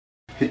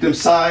Hit them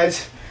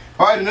sides.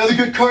 All right, another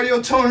good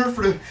cardio toner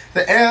for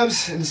the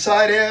abs and the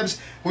side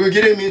abs. We're gonna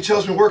get in. Me and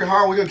Chel's been working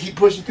hard. We're gonna keep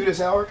pushing through this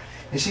hour.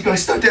 And she's gonna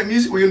start that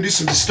music. We're gonna do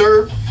some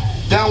Disturb,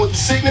 Down with the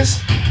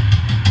Sickness.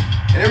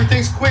 And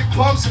everything's quick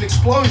pumps and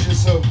explosions,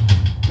 so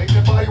make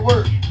that body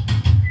work.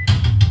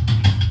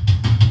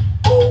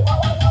 Ooh, whoa,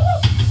 whoa, whoa, whoa.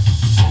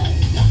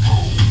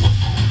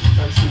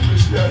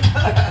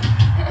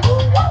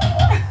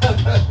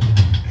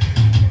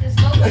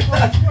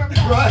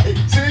 Right,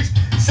 6,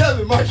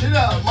 7, march it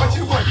out, march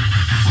it one.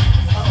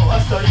 Uh-oh, I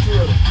started too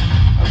early.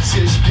 I'm just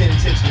seeing she's paying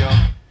attention,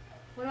 y'all.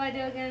 What do I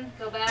do again?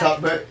 Go back?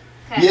 Top back.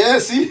 Okay. Yeah,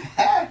 see?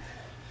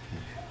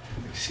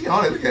 She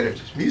on it, look at her,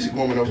 just music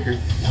woman over here.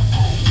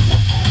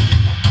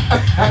 I'll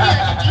be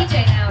like a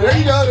DJ now, There right?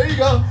 you go, there you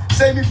go.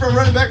 Save me from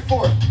running back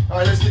forth. All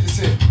right, let's get this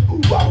in.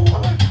 Ooh, wow,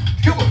 wow.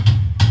 Come on.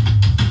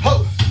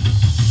 Ho.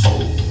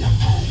 Oh.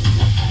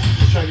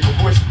 Just trying to get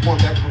my voice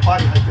warmed back to my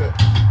body like that.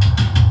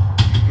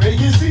 Ready,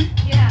 Gizzy?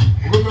 Yeah.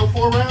 We're gonna go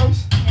 4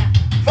 rounds? Yeah.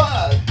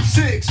 5,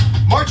 6,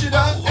 march it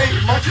out,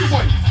 8, march it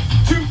 1,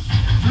 2,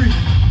 3,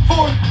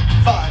 4,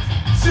 5,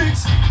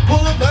 6, pull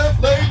up left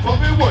leg,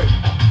 pump it 1,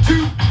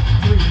 2,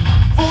 3,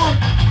 4,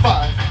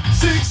 5,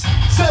 6,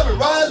 7,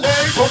 right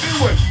leg, pump it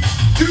 1,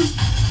 2,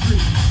 3,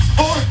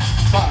 4,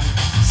 5,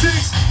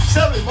 6,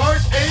 7,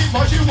 march 8,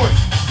 march it 1,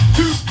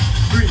 2,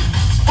 3,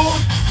 4,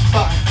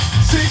 5,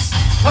 6,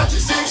 punch it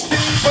 16,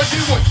 punch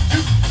it 1,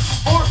 2,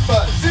 4,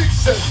 5, 6,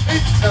 7,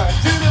 8, 9,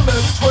 10, 11,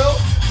 12,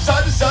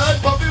 side to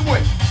side, pump it 1,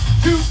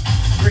 2,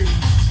 3,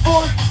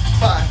 4,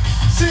 5,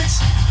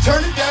 6,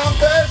 turn it down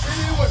fast,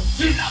 hit it 1,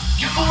 2,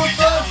 4,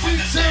 5,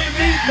 6, 7,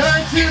 8,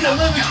 9, 10,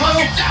 11,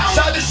 12,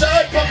 side to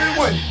side, pump it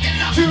 1,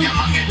 2,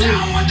 3,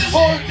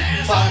 4,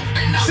 5,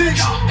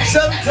 6,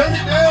 7, turn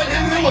it down,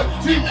 hit it 1,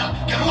 2,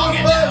 4,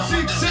 5,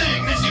 6,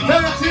 7,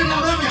 9, 10,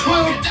 11,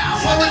 12,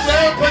 slow it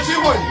down, punch it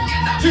 1,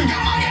 2,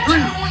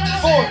 3,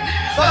 4,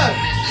 5,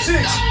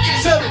 6,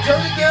 7,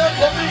 turn it down,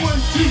 pump it 1,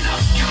 2,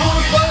 4,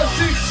 5,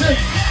 6,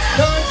 7,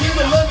 9, 10,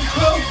 11,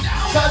 12,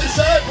 side to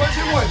side, punch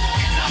it 1,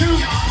 2,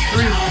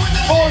 3,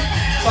 4,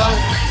 5,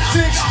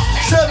 6,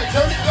 7,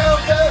 turn it down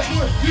fast,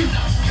 1, 2,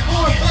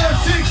 4,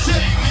 5, 6,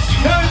 7,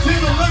 9, 10,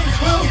 11,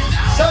 12,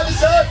 side to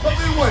side, pump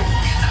it 1,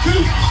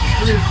 2,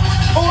 3,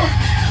 4,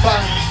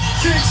 5,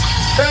 6,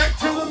 back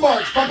to the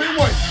march, pump it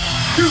 1,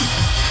 2,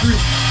 3,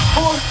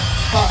 4,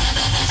 5,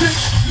 6,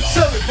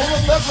 7, pull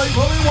up left leg,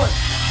 pull it 1,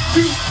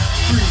 2,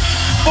 3,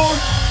 4,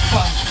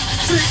 5,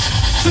 6,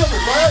 7,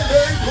 right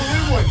leg, pull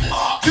it 1,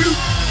 2,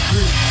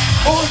 3,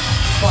 4,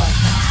 5,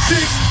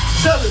 6,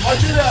 7,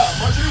 march it out,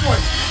 march it 1,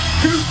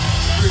 2,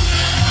 3,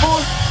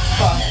 4,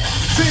 5,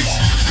 6,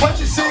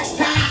 punch it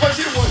 16, punch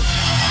it 1,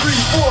 3,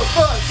 4,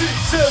 5,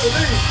 6, 7,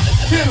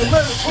 8, 10,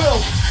 11,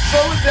 12,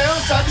 slow it down,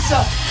 side to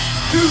side,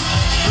 2,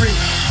 3,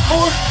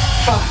 4,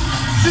 5,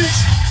 6,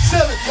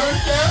 7, turn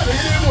it down,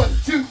 hit it 1,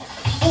 2,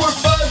 4,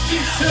 5,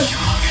 6, 7,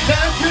 9,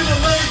 10,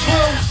 11,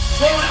 12,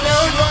 slow it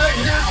down right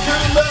here, to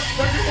the left,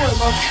 31,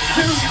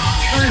 2,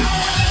 3,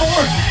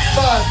 4,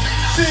 5,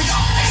 6,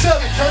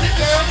 7, turn it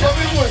down, pump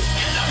it 1,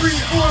 3,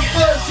 4,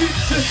 5, 6,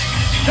 7,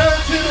 9,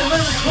 10,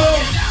 11,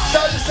 12,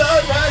 side to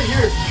side right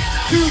here,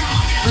 2,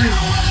 3,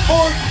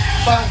 4,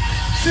 5,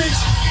 6,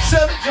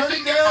 7, turn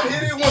it down,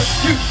 hit it 1,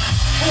 2,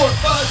 4,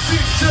 5,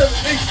 6, 7,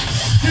 8,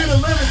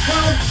 10, 11,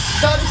 12,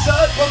 side to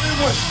side, pump it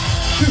 1,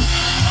 2,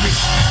 3,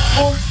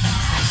 4,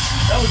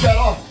 that was that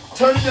off.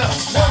 Turn it down.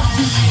 1,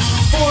 2,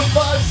 4,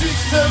 5, 6,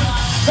 7,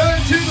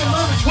 9, 10,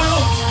 11, 12.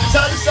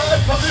 Side to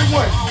side, pump it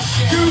 1,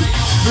 2,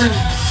 3,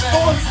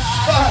 4,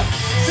 5,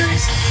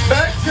 6.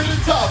 Back to the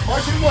top.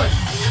 March it 1,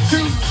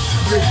 2,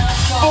 3,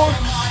 4,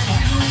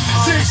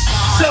 6,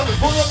 7.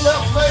 Pull up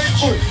left leg.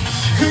 1,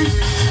 2,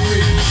 3,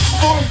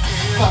 4,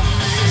 5,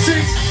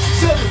 6,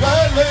 7.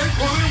 Right leg.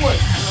 Pull it 1,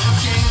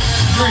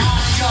 3,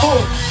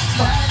 4,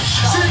 5,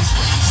 6,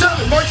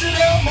 7. March it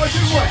out. March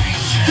it 1,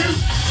 2,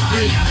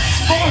 3,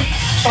 4,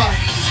 5,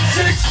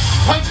 6,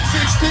 punch it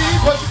 16,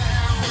 punch it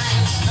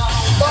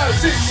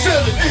 5, 6,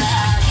 7, 8,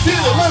 10,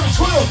 11,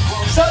 12,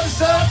 side to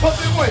side, pump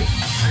it 1,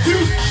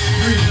 2,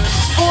 3,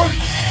 4,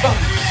 5,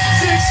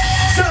 6,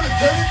 7,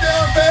 turn it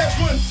down fast,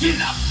 1, 2,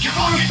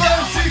 4,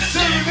 5, 6,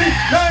 7, 8,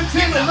 9,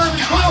 10,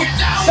 11, 12,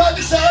 side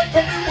to side,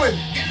 pump it 1,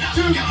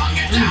 2,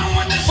 3,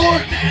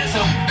 4, 5,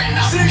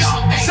 6,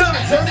 7,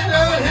 turn it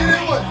down, hit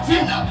it 1,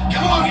 2,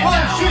 4,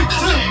 5, 6,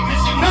 7,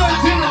 9,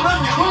 10,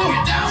 11,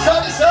 12,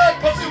 side to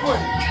side, pump it 1,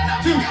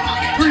 2,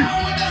 3,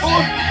 4,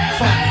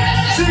 5,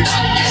 6,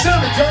 7,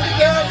 turn it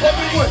down, pump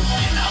it 1,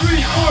 3,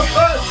 4,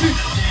 5, 6,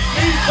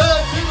 8,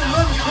 9, 10,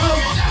 11,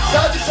 12,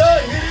 side to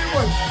side, hit it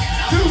 1,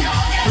 2,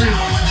 3,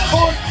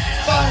 4,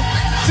 5,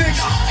 6,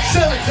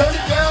 7, turn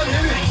it down,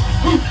 hit it,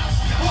 2,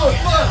 4,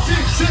 5,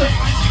 6, 7,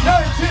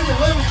 9, 10,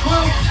 11,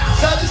 12,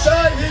 side to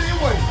side, hit it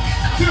 1,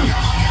 2,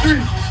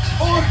 3,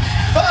 4,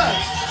 5,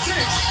 6,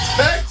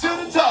 back to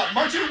the top,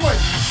 march it 1,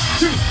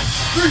 2,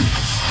 3,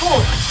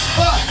 4,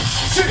 5,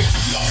 6,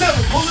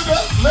 7, pull it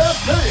up,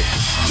 left leg,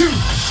 2,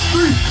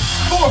 3,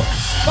 4,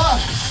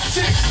 5,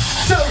 6,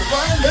 7,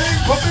 right leg,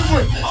 pump it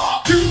 1,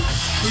 2,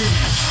 3,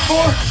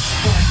 4,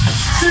 5,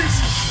 6,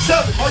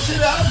 7. March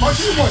it out.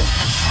 March it 1,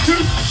 2, 3,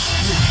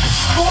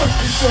 4.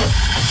 It's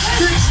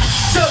 6,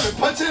 7.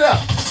 Punch it out.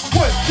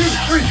 1, 2,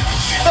 3,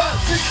 5,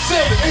 6,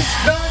 7, 8,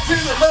 9,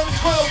 10, 11,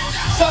 12.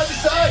 Side to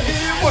side, hit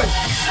it 1,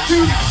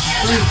 2,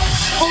 3,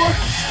 4,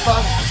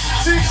 5,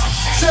 6,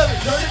 7.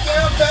 Turn it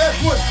down fast.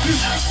 1, 2,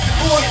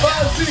 4,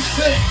 5, 6,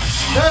 7,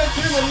 9,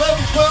 10,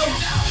 11, 12.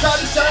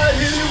 Side to side,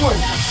 hit it 1,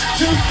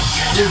 2,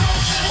 3,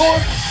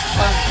 4,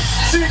 5,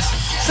 6,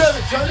 7.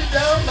 Turn it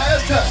down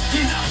last time.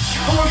 2,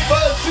 4,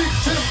 5,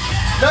 6, 7,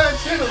 9,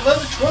 10,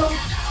 11, 12.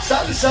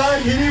 Side to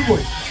side, hit it 1,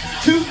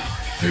 2,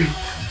 3,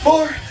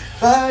 4,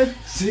 5,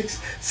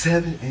 6,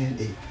 7,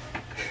 and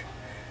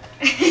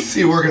 8.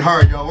 See, working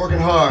hard, y'all. Working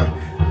hard.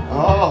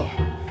 Oh,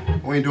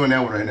 we ain't doing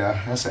that one right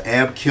now. That's an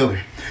ab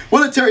killer.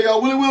 Willitary,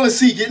 y'all. Willie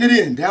C getting it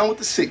in. Down with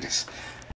the sickness.